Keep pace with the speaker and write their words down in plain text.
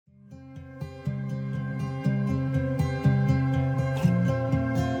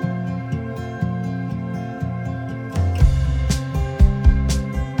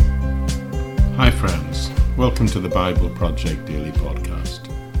Welcome to the Bible Project Daily Podcast.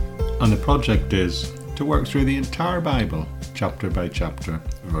 And the project is to work through the entire Bible, chapter by chapter,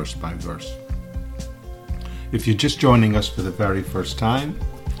 verse by verse. If you're just joining us for the very first time,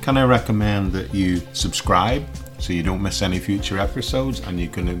 can I recommend that you subscribe so you don't miss any future episodes and you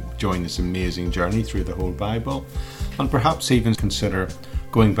can join this amazing journey through the whole Bible, and perhaps even consider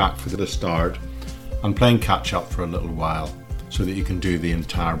going back for the start and playing catch up for a little while so that you can do the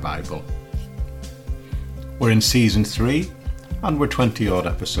entire Bible. We're in season 3 and we're 20 odd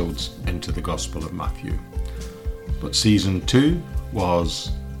episodes into the Gospel of Matthew. But season 2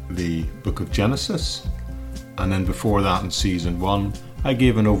 was the book of Genesis, and then before that in season 1 I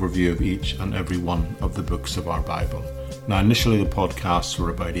gave an overview of each and every one of the books of our Bible. Now initially the podcasts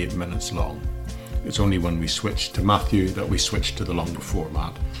were about 8 minutes long. It's only when we switched to Matthew that we switched to the longer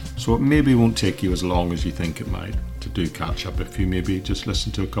format. So it maybe won't take you as long as you think it might to do catch up if you maybe just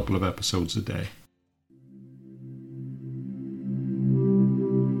listen to a couple of episodes a day.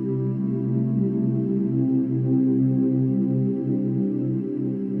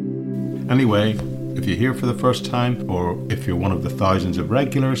 Anyway, if you're here for the first time, or if you're one of the thousands of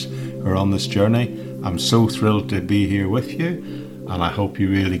regulars who are on this journey, I'm so thrilled to be here with you, and I hope you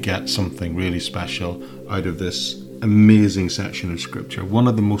really get something really special out of this amazing section of Scripture, one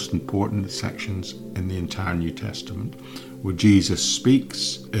of the most important sections in the entire New Testament, where Jesus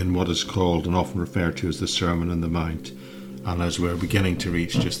speaks in what is called and often referred to as the Sermon on the Mount, and as we're beginning to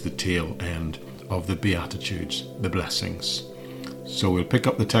reach just the tail end of the Beatitudes, the blessings. So we'll pick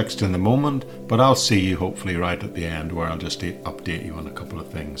up the text in a moment, but I'll see you hopefully right at the end where I'll just update you on a couple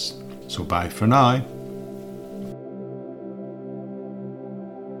of things. So bye for now.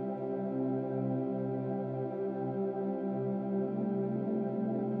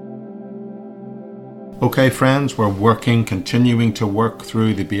 Okay friends, we're continuing to work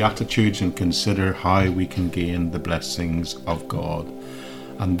through the Beatitudes and consider how we can gain the blessings of God.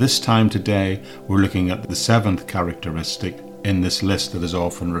 And this time today, we're looking at the 7th characteristic in this list that is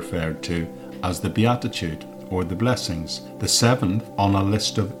often referred to as the Beatitude or the blessings, the 7th on a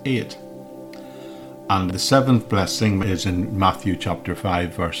list of 8. And the 7th blessing is in Matthew chapter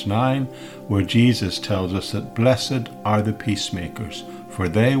 5 verse 9, where Jesus tells us that blessed are the peacemakers, for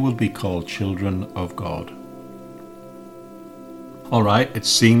they will be called children of God. Alright, it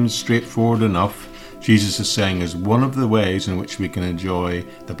seems straightforward enough. Jesus is saying is one of the ways in which we can enjoy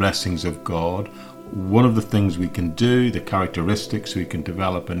the blessings of God, one of the things we can do, the characteristics we can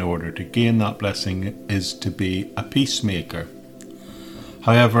develop in order to gain that blessing is to be a peacemaker.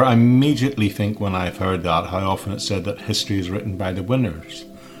 However, I immediately think when I've heard that, how often it's said that history is written by the winners.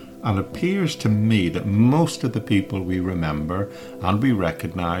 And it appears to me that most of the people we remember and we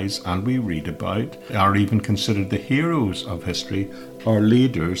recognise and we read about are even considered the heroes of history, are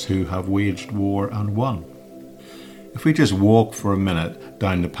leaders who have waged war and won. If we just walk for a minute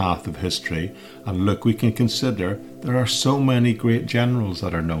down the path of history and look, we can consider there are so many great generals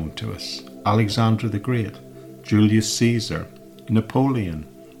that are known to us. Alexander the Great, Julius Caesar, Napoleon,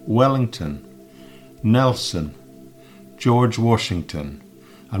 Wellington, Nelson, George Washington,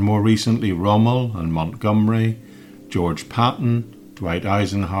 and more recently Rommel and Montgomery, George Patton, Dwight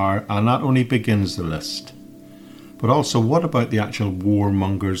Eisenhower, and that only begins the list. But also, what about the actual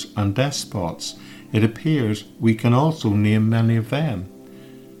warmongers and despots? It appears we can also name many of them.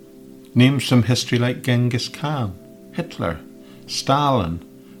 Names from history like Genghis Khan, Hitler, Stalin,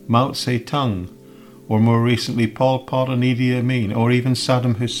 Mao Zedong, or more recently Pol Pot and Idi Amin, or even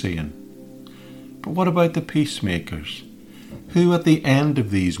Saddam Hussein. But what about the peacemakers? Who at the end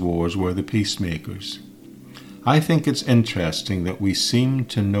of these wars were the peacemakers? I think it's interesting that we seem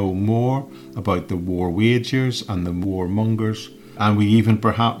to know more about the war wagers and the warmongers, and we even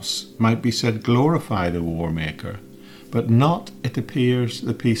perhaps might be said glorify the war maker, but not, it appears,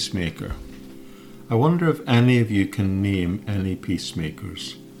 the peacemaker. I wonder if any of you can name any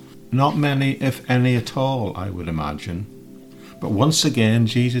peacemakers. Not many, if any at all, I would imagine. But once again,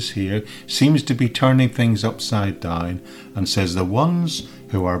 Jesus here seems to be turning things upside down and says the ones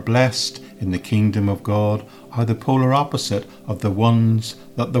who are blessed in the kingdom of God are the polar opposite of the ones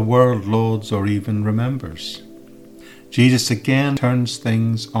that the world lauds or even remembers. Jesus again turns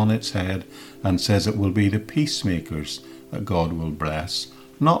things on its head and says it will be the peacemakers that God will bless,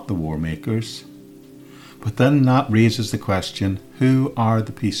 not the war makers. But then that raises the question, who are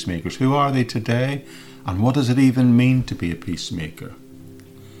the peacemakers? Who are they today? And what does it even mean to be a peacemaker?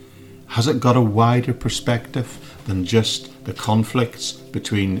 Has it got a wider perspective than just the conflicts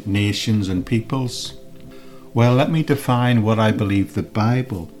between nations and peoples? Well, let me define what I believe the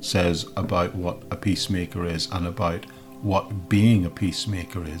Bible says about what a peacemaker is and about what being a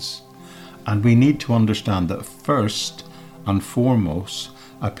peacemaker is. And we need to understand that first and foremost,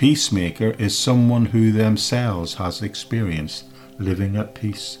 a peacemaker is someone who themselves has experienced living at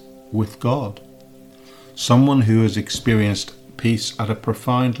peace with God. Someone who has experienced peace at a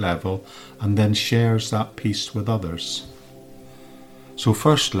profound level and then shares that peace with others. So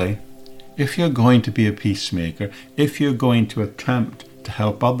firstly, if you're going to be a peacemaker, if you're going to attempt to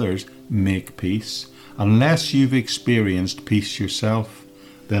help others make peace, unless you've experienced peace yourself,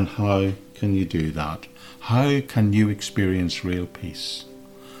 then how can you do that? How can you experience real peace?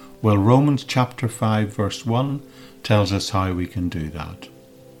 Well, Romans chapter 5 verse 1 tells us how we can do that.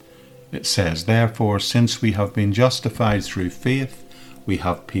 It says, "Therefore, since we have been justified through faith, we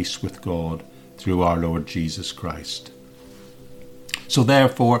have peace with God through our Lord Jesus Christ." So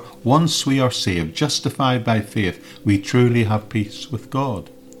therefore, once we are saved, justified by faith, we truly have peace with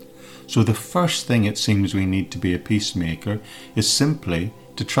God. So the first thing it seems we need to be a peacemaker is simply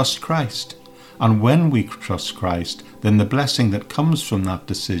to trust Christ. And when we trust Christ, then the blessing that comes from that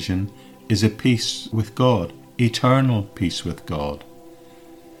decision is a peace with God, eternal peace with God.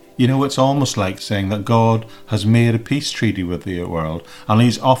 You know, it's almost like saying that God has made a peace treaty with the world, and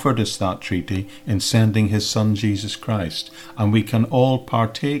he's offered us that treaty in sending his Son Jesus Christ, and we can all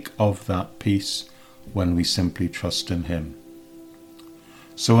partake of that peace when we simply trust in him.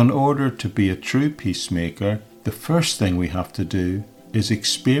 So in order to be a true peacemaker, the first thing we have to do is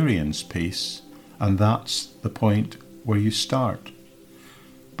experience peace, and that's the point where you start.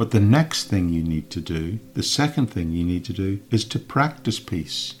 But the next thing you need to do, the second thing you need to do, is to practice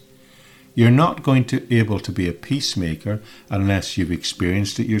peace. You're not going to be able to be a peacemaker unless you've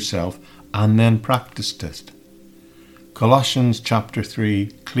experienced it yourself and then practiced it. Colossians chapter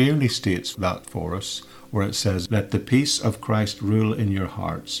 3 clearly states that for us, where it says, "Let the peace of Christ rule in your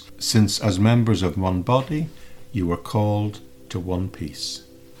hearts, since as members of one body you were called to one peace."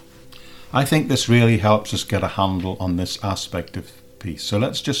 I think this really helps us get a handle on this aspect of peace. So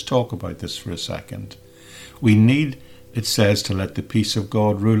let's just talk about this for a second. We need, it says, to let the peace of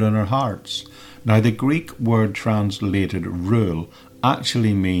God rule in our hearts. Now the Greek word translated rule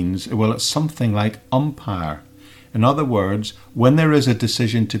actually means, well, it's something like umpire. In other words, when there is a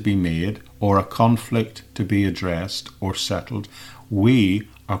decision to be made or a conflict to be addressed or settled, we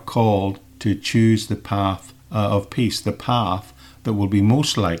are called to choose the path of peace, the path that will be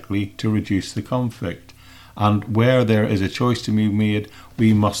most likely to reduce the conflict. And where there is a choice to be made,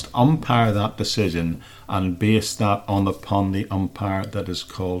 we must umpire that decision and base that upon the umpire that is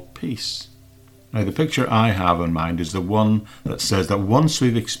called peace. Now, the picture I have in mind is the one that says that once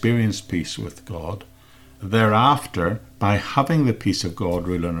we've experienced peace with God, thereafter, by having the peace of God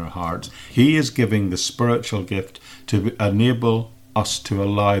rule in our hearts, he is giving the spiritual gift to enable us to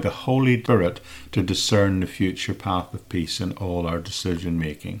allow the Holy Spirit to discern the future path of peace in all our decision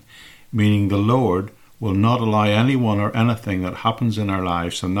making. Meaning the Lord will not allow anyone or anything that happens in our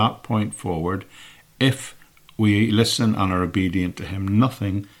lives from that point forward, if we listen and are obedient to him,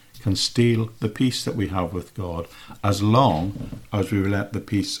 nothing can steal the peace that we have with God, as long as we let the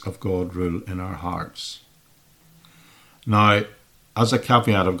peace of God rule in our hearts. Now, as a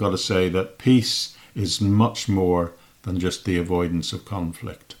caveat, I've got to say that peace is much more than just the avoidance of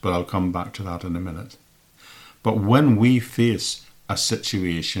conflict, but I'll come back to that in a minute. But when we face a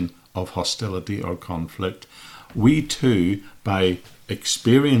situation of hostility or conflict, we too, by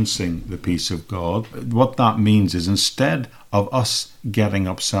experiencing the peace of God, what that means is instead of us getting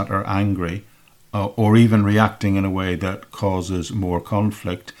upset or angry, or even reacting in a way that causes more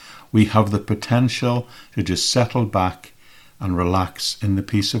conflict, we have the potential to just settle back and relax in the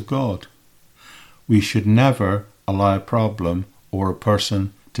peace of God. We should never allow a problem or a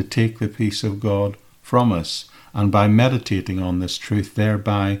person to take the peace of God from us. And by meditating on this truth,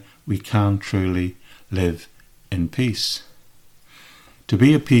 thereby we can truly live in peace. To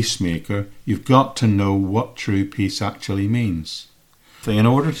be a peacemaker, you've got to know what true peace actually means. In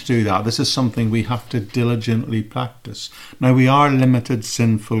order to do that, this is something we have to diligently practice. Now, we are limited,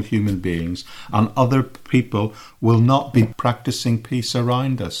 sinful human beings, and other people will not be practicing peace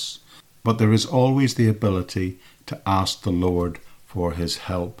around us. But there is always the ability to ask the Lord for his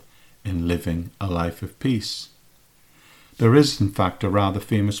help in living a life of peace. There is, in fact, a rather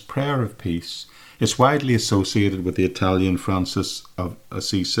famous prayer of peace. It's widely associated with the Italian Francis of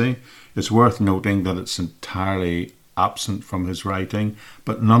Assisi. It's worth noting that it's entirely absent from his writing,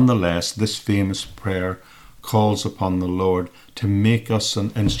 but nonetheless, this famous prayer calls upon the Lord to make us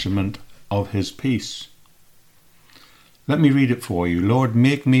an instrument of his peace. Let me read it for you. Lord,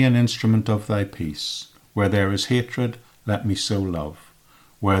 make me an instrument of thy peace. Where there is hatred, let me sow love.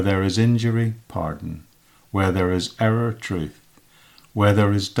 Where there is injury, pardon. Where there is error, truth. Where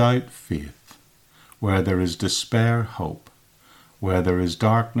there is doubt, faith. where there is despair, hope, where there is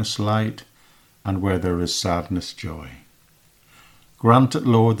darkness, light, and where there is sadness, joy. Grant it,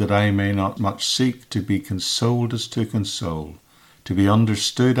 Lord, that I may not much seek to be consoled as to console, to be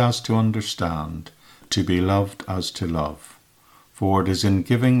understood as to understand, to be loved as to love. For it is in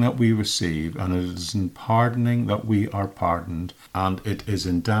giving that we receive, and it is in pardoning that we are pardoned, and it is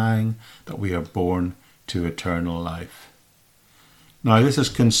in dying that we are born to eternal life. Now, this is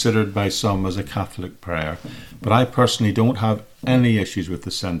considered by some as a Catholic prayer, but I personally don't have any issues with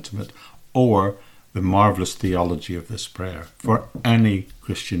the sentiment or the marvellous theology of this prayer for any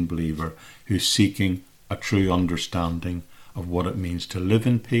Christian believer who's seeking a true understanding of what it means to live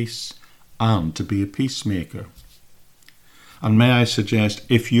in peace and to be a peacemaker. And may I suggest,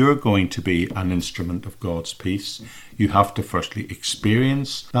 if you're going to be an instrument of God's peace, you have to firstly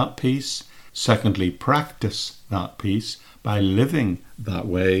experience that peace, secondly practice that peace by living that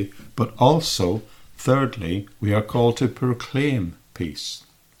way, but also, thirdly, we are called to proclaim peace.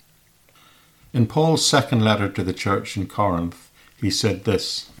 In Paul's second letter to the church in Corinth, he said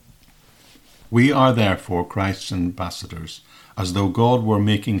this: "We are therefore Christ's ambassadors, as though God were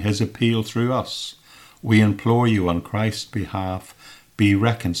making his appeal through us. We implore you on Christ's behalf, be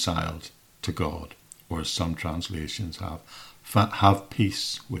reconciled to God," or as some translations have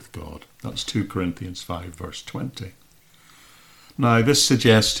peace with God. That's 2 Corinthians 5 verse 20. Now, this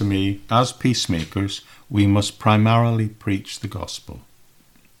suggests to me, as peacemakers, we must primarily preach the gospel.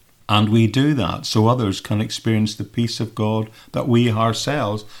 And we do that so others can experience the peace of God that we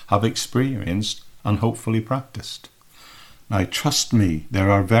ourselves have experienced and hopefully practiced. Now, trust me, there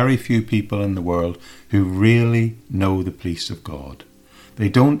are very few people in the world who really know the peace of God. They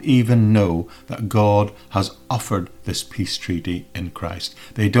don't even know that God has offered this peace treaty in Christ.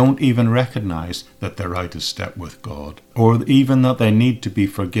 They don't even recognize that they're out of step with God, or even that they need to be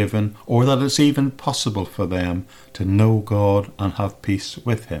forgiven, or that it's even possible for them to know God and have peace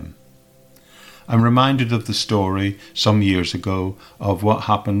with him. I'm reminded of the story some years ago of what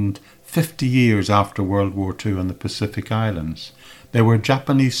happened 50 years after World War II in the Pacific Islands. There were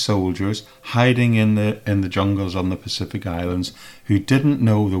Japanese soldiers hiding in the jungles on the Pacific Islands who didn't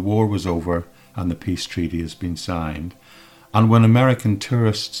know the war was over and the peace treaty has been signed. And when American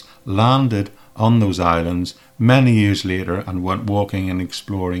tourists landed on those islands many years later and went walking and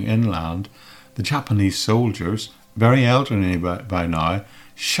exploring inland, the Japanese soldiers, very elderly by now,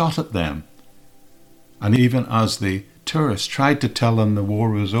 shot at them. And even as the tourists tried to tell them the war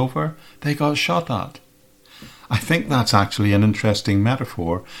was over, they got shot at. I think that's actually an interesting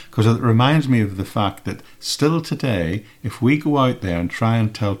metaphor, because it reminds me of the fact that still today, if we go out there and try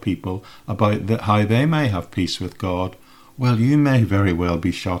and tell people about how they may have peace with God, well, you may very well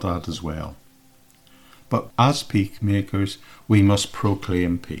be shot at as well. But as peacemakers, we must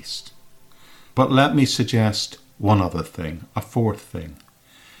proclaim peace. But let me suggest one other thing, a fourth thing.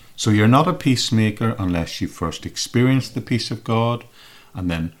 So you're not a peacemaker unless you first experienced the peace of God, and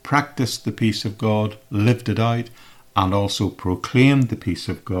then practiced the peace of God, lived it out, and also proclaimed the peace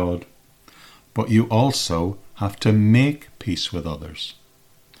of God. But you also have to make peace with others.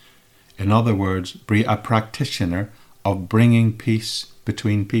 In other words, be a practitioner of bringing peace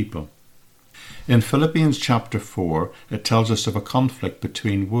between people. In Philippians chapter 4, it tells us of a conflict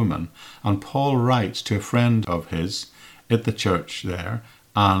between women, and Paul writes to a friend of his at the church there,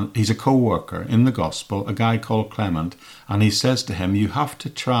 and he's a co-worker in the gospel, a guy called Clement, and he says to him, you have to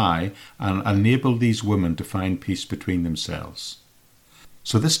try and enable these women to find peace between themselves.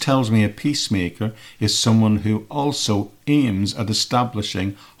 So this tells me a peacemaker is someone who also aims at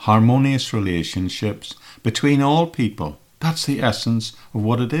establishing harmonious relationships between all people. That's the essence of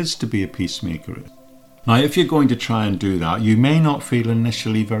what it is to be a peacemaker. Now, if you're going to try and do that, you may not feel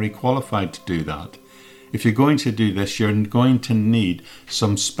initially very qualified to do that. If you're going to do this, you're going to need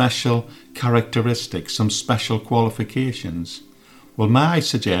some special characteristics, some special qualifications. Well, may I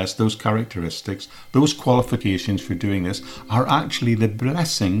suggest those characteristics, those qualifications for doing this are actually the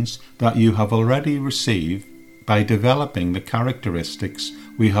blessings that you have already received by developing the characteristics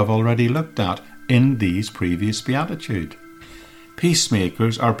we have already looked at in these previous Beatitudes.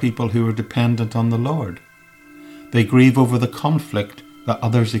 Peacemakers are people who are dependent on the Lord. They grieve over the conflict that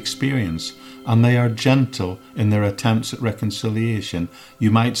others experience, and they are gentle in their attempts at reconciliation. You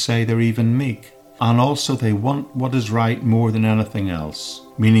might say they're even meek. And also they want what is right more than anything else,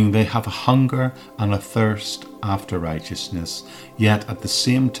 meaning they have a hunger and a thirst after righteousness, yet at the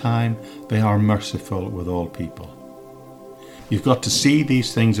same time they are merciful with all people. You've got to see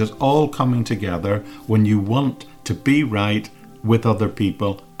these things as all coming together when you want to be right with other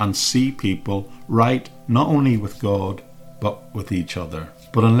people and see people right not only with God but with each other.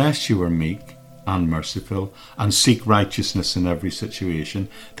 But unless you are meek, and merciful and seek righteousness in every situation,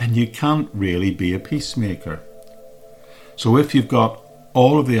 then you can't really be a peacemaker. So if you've got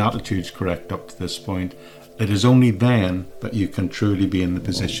all of the attitudes correct up to this point, it is only then that you can truly be in the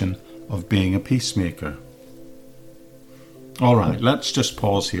position of being a peacemaker. All right, let's just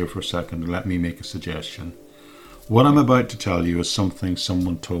pause here for a second and let me make a suggestion. What I'm about to tell you is something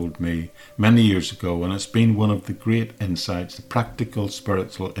someone told me many years ago, and it's been one of the great insights, the practical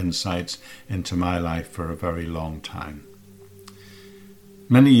spiritual insights into my life for a very long time.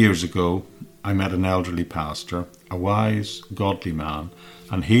 Many years ago, I met an elderly pastor, a wise, godly man,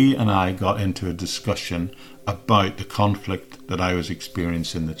 and he and I got into a discussion about the conflict that I was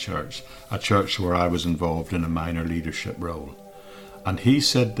experiencing in the church, a church where I was involved in a minor leadership role. And he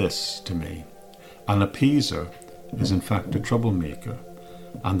said this to me: an appeaser is in fact a troublemaker,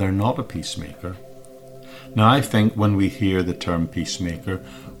 and they're not a peacemaker. Now, I think when we hear the term peacemaker,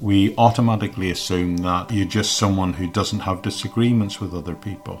 we automatically assume that you're just someone who doesn't have disagreements with other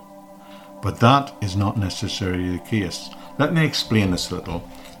people. But that is not necessarily the case. Let me explain this a little.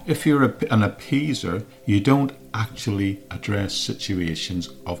 If you're an appeaser, you don't actually address situations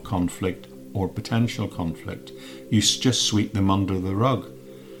of conflict or potential conflict. You just sweep them under the rug.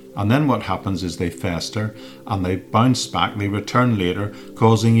 And then what happens is they fester and they bounce back, they return later,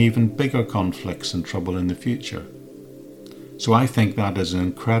 causing even bigger conflicts and trouble in the future. So I think that is an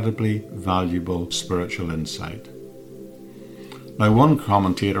incredibly valuable spiritual insight. Now, one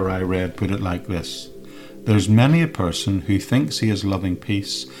commentator I read put it like this: there's many a person who thinks he is loving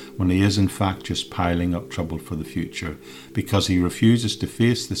peace when he is in fact just piling up trouble for the future because he refuses to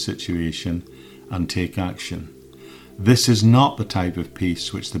face the situation and take action. This is not the type of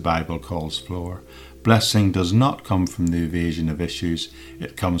peace which the Bible calls for. Blessing does not come from the evasion of issues.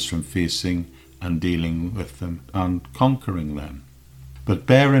 It comes from facing and dealing with them and conquering them. But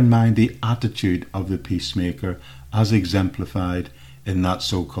bear in mind the attitude of the peacemaker as exemplified in that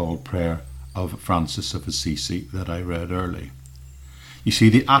so-called prayer of Francis of Assisi that I read early. You see,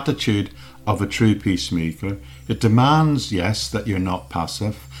 the attitude of a true peacemaker, it demands, yes, that you're not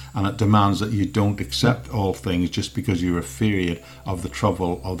passive, and it demands that you don't accept all things just because you're afraid of the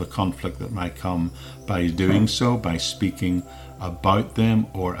trouble or the conflict that might come by doing so, by speaking about them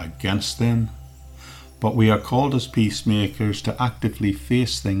or against them. But we are called as peacemakers to actively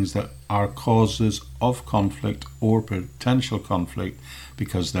face things that are causes of conflict or potential conflict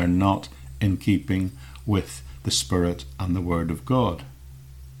because they're not in keeping with the Spirit and the Word of God.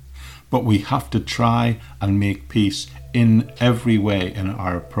 But we have to try and make peace in every way in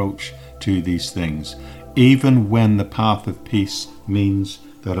our approach to these things, even when the path of peace means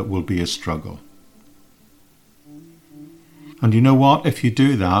that it will be a struggle. And you know what? If you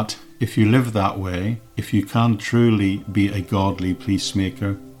do that, if you live that way, if you can truly be a godly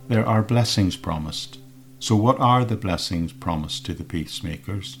peacemaker, there are blessings promised. So what are the blessings promised to the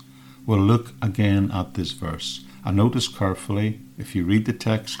peacemakers? Well, look again at this verse and notice carefully. If you read the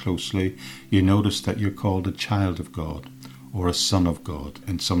text closely, you notice that you're called a child of God or a son of God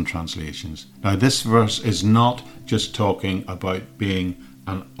in some translations. Now, this verse is not just talking about being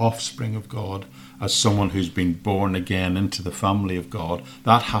an offspring of God, as someone who's been born again into the family of God.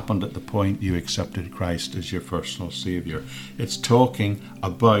 That happened at the point you accepted Christ as your personal Saviour. It's talking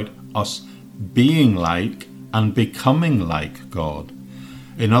about us being like and becoming like God.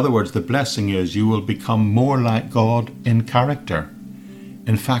 In other words, the blessing is you will become more like God in character.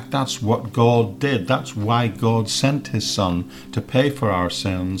 In fact, that's what God did. That's why God sent his Son to pay for our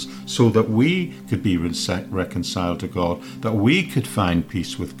sins so that we could be reconciled to God, that we could find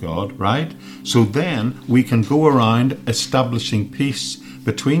peace with God, right? So then we can go around establishing peace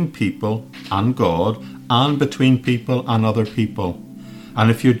between people and God and between people and other people. And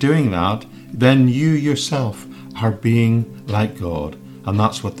if you're doing that, then you yourself are being like God. And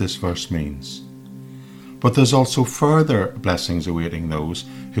that's what this verse means. But there's also further blessings awaiting those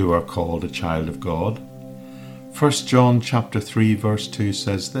who are called a child of God. 1 John chapter 3 verse 2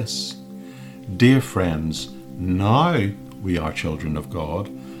 says this: Dear friends, now we are children of God,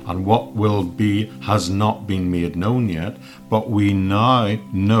 and what will be has not been made known yet, but we now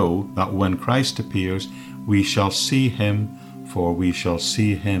know that when Christ appears, we shall see him, for we shall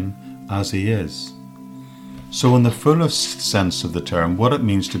see him as he is. So in the fullest sense of the term, what it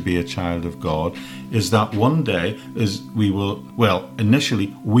means to be a child of God is that one day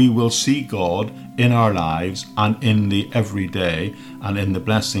initially we will see God in our lives and in the everyday and in the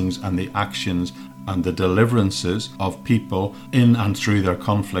blessings and the actions and the deliverances of people in and through their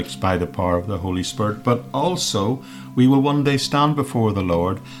conflicts by the power of the Holy Spirit. But also we will one day stand before the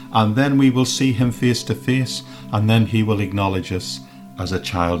Lord, and then we will see him face to face, and then he will acknowledge us as a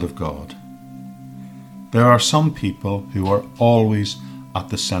child of God. There are some people who are always at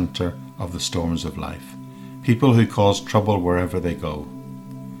the centre of the storms of life, people who cause trouble wherever they go.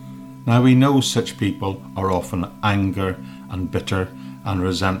 Now we know such people are often anger and bitter and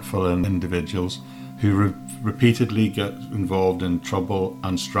resentful individuals who repeatedly get involved in trouble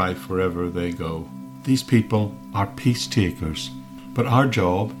and strife wherever they go. These people are peace takers, but our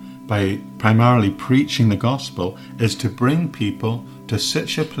job, by primarily preaching the gospel, is to bring people to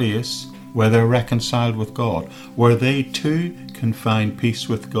such a place where they're reconciled with God, where they too can find peace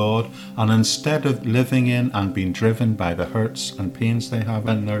with God, and instead of living in and being driven by the hurts and pains they have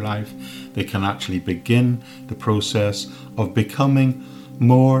in their life, they can actually begin the process of becoming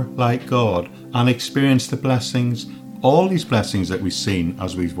more like God and experience the blessings, all these blessings that we've seen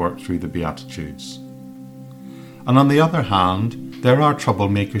as we've worked through the Beatitudes. And on the other hand, there are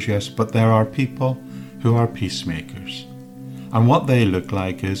troublemakers, yes, but there are people who are peacemakers. And what they look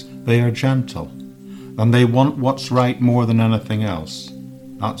like is they are gentle, and they want what's right more than anything else.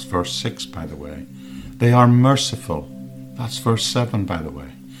 That's verse 6, by the way. They are merciful. That's verse 7, by the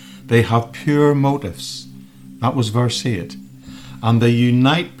way. They have pure motives. That was verse 8. And they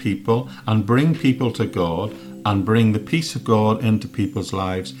unite people and bring people to God and bring the peace of God into people's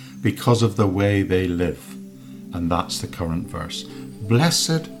lives because of the way they live. And that's the current verse.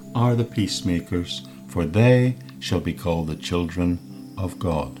 Blessed are the peacemakers, for they shall be called the children of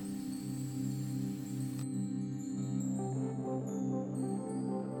God.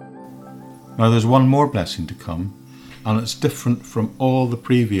 Now there's one more blessing to come, and it's different from all the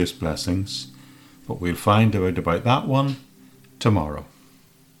previous blessings, but we'll find out about that one tomorrow.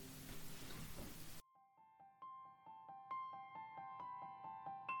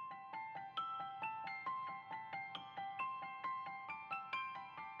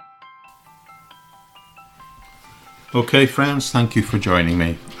 Okay friends, thank you for joining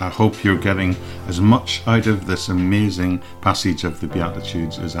me. I hope you're getting as much out of this amazing passage of the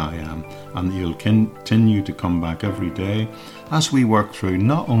Beatitudes as I am, and that you'll continue to come back every day as we work through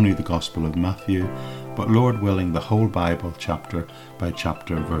not only the Gospel of Matthew, but Lord willing the whole Bible chapter by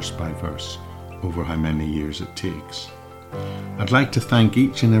chapter, verse by verse, over how many years it takes. I'd like to thank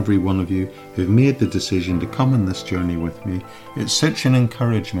each and every one of you who've made the decision to come on this journey with me. It's such an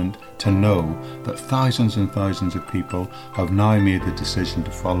encouragement to know that thousands and thousands of people have now made the decision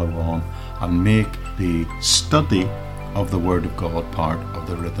to follow on and make the study of the Word of God part of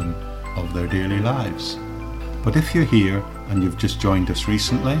the rhythm of their daily lives. But if you're here and you've just joined us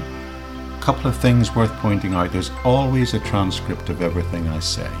recently, a couple of things worth pointing out. There's always a transcript of everything I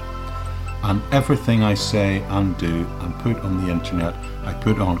say. And everything I say and do and put on the internet, I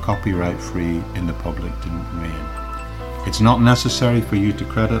put on copyright free in the public domain. It's not necessary for you to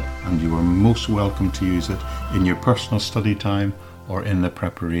credit, and you are most welcome to use it in your personal study time or in the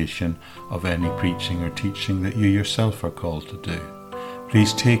preparation of any preaching or teaching that you yourself are called to do.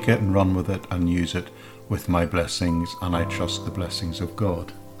 Please take it and run with it and use it with my blessings, and I trust the blessings of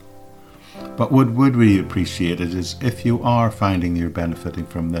God. But what would we appreciate it is if you are finding you're benefiting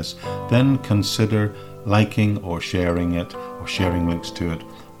from this, then consider liking or sharing it, or sharing links to it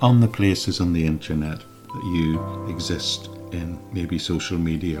on the places on the internet that you exist in, maybe social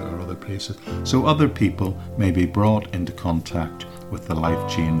media or other places, so other people may be brought into contact with the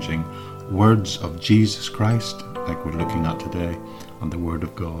life-changing words of Jesus Christ, like we're looking at today, and the Word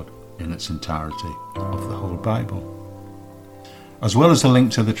of God in its entirety of the whole Bible. As well as a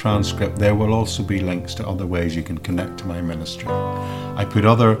link to the transcript, there will also be links to other ways you can connect to my ministry. I put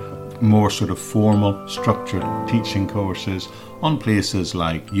other more sort of formal, structured teaching courses on places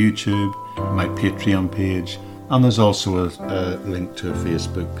like YouTube, my Patreon page, and there's also a link to a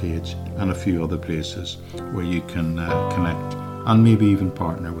Facebook page and a few other places where you can connect and maybe even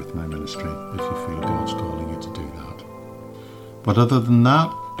partner with my ministry if you feel God's calling you to do that. But other than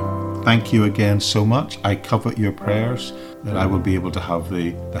that, thank you again so much. I covet your prayers that I will be able to have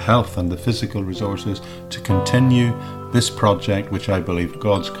the health and the physical resources to continue this project, which I believe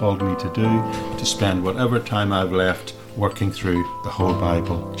God's called me to do, to spend whatever time I've left working through the whole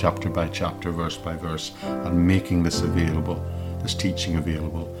Bible, chapter by chapter, verse by verse, and making this available, this teaching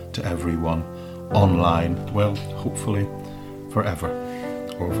available to everyone online, well, hopefully forever,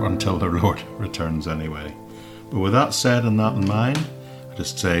 or until the Lord returns anyway. But with that said and that in mind, I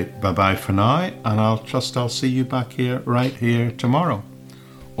just say bye-bye for now, and I'll see you back here, right here tomorrow,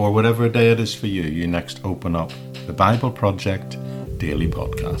 or whatever day it is for you. You next open up the Bible Project Daily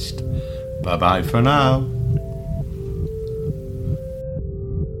Podcast. Bye-bye for now.